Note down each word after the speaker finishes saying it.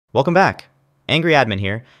Welcome back. Angry Admin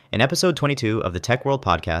here. In episode 22 of the Tech World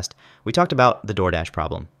podcast, we talked about the DoorDash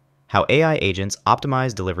problem, how AI agents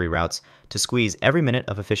optimize delivery routes to squeeze every minute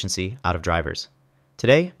of efficiency out of drivers.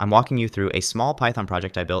 Today, I'm walking you through a small Python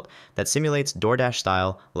project I built that simulates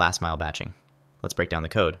DoorDash-style last-mile batching. Let's break down the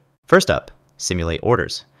code. First up, simulate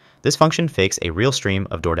orders. This function fakes a real stream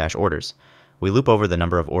of DoorDash orders. We loop over the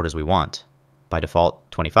number of orders we want, by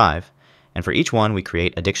default 25, and for each one we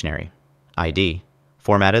create a dictionary, ID,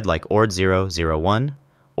 formatted like ord001,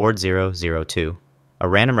 ord002, a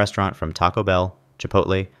random restaurant from Taco Bell,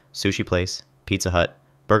 Chipotle, Sushi Place, Pizza Hut,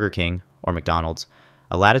 Burger King, or McDonald's,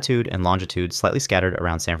 a latitude and longitude slightly scattered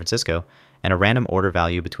around San Francisco, and a random order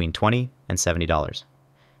value between $20 and $70.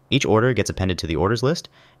 Each order gets appended to the orders list,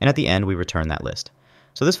 and at the end we return that list.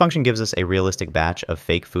 So this function gives us a realistic batch of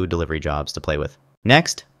fake food delivery jobs to play with.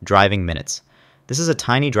 Next, driving minutes. This is a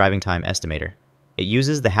tiny driving time estimator. It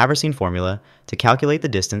uses the Haversine formula to calculate the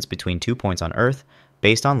distance between 2 points on Earth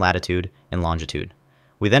based on latitude and longitude.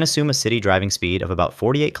 We then assume a city driving speed of about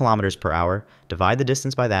 48 kilometers per hour, divide the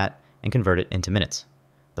distance by that, and convert it into minutes.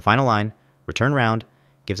 The final line, return round,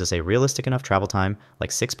 gives us a realistic enough travel time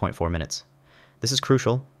like 6.4 minutes. This is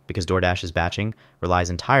crucial because DoorDash's batching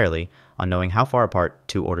relies entirely on knowing how far apart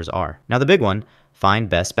two orders are. Now the big one, find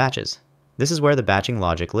best batches. This is where the batching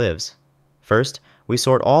logic lives. First, we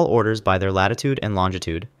sort all orders by their latitude and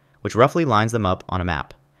longitude, which roughly lines them up on a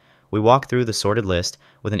map. We walk through the sorted list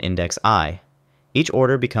with an index I. Each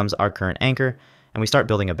order becomes our current anchor, and we start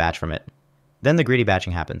building a batch from it. Then the greedy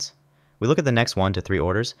batching happens. We look at the next 1 to 3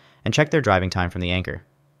 orders and check their driving time from the anchor.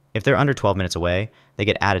 If they're under 12 minutes away, they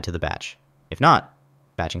get added to the batch. If not,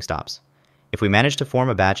 batching stops. If we manage to form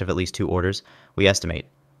a batch of at least 2 orders, we estimate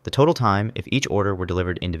the total time if each order were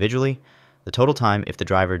delivered individually, the total time if the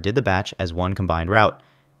driver did the batch as one combined route,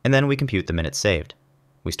 and then we compute the minutes saved.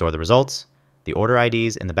 We store the results, the order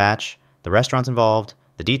IDs in the batch, the restaurants involved,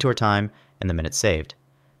 the detour time, and the minutes saved.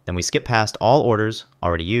 Then we skip past all orders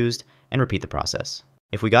already used and repeat the process.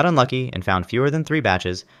 If we got unlucky and found fewer than 3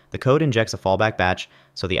 batches, the code injects a fallback batch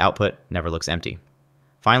so the output never looks empty.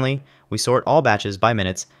 Finally, we sort all batches by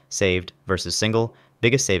minutes saved versus single,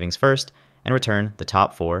 biggest savings first, and return the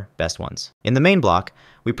top 4 best ones. In the main block,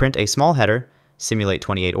 we print a small header, simulate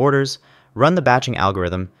 28 orders, run the batching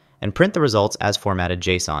algorithm, and print the results as formatted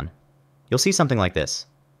JSON. You'll see something like this.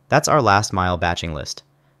 That's our last mile batching list,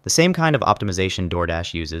 the same kind of optimization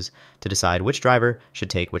DoorDash uses to decide which driver should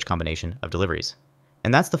take which combination of deliveries.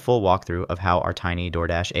 And that's the full walkthrough of how our tiny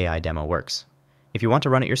DoorDash AI demo works. If you want to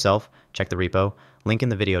run it yourself, check the repo, link in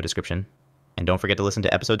the video description. And don't forget to listen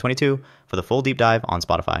to episode 22 for the full deep dive on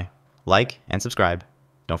Spotify. Like and subscribe.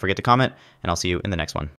 Don't forget to comment, and I'll see you in the next one.